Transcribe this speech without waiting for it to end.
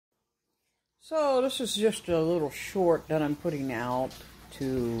So this is just a little short that I'm putting out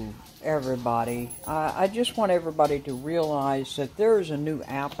to everybody. I just want everybody to realize that there is a new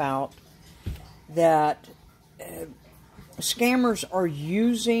app out that scammers are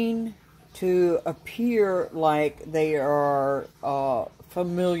using to appear like they are a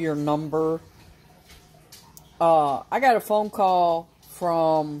familiar number. I got a phone call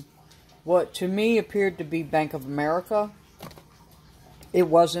from what to me appeared to be Bank of America. It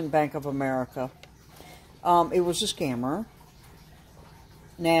wasn't Bank of America. It was a scammer.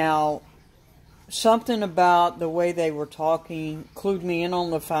 Now, something about the way they were talking clued me in on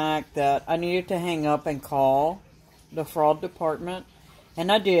the fact that I needed to hang up and call the fraud department.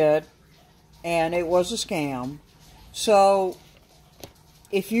 And I did. And it was a scam. So,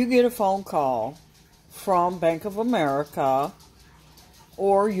 if you get a phone call from Bank of America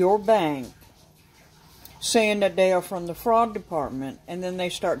or your bank saying that they are from the fraud department, and then they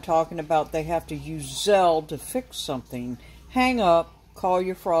start talking about they have to use Zelle to fix something, hang up, call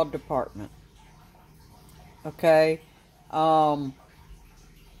your fraud department. Okay?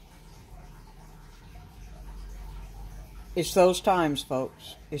 It's those times,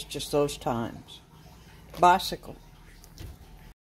 folks. It's just those times. Bicycle.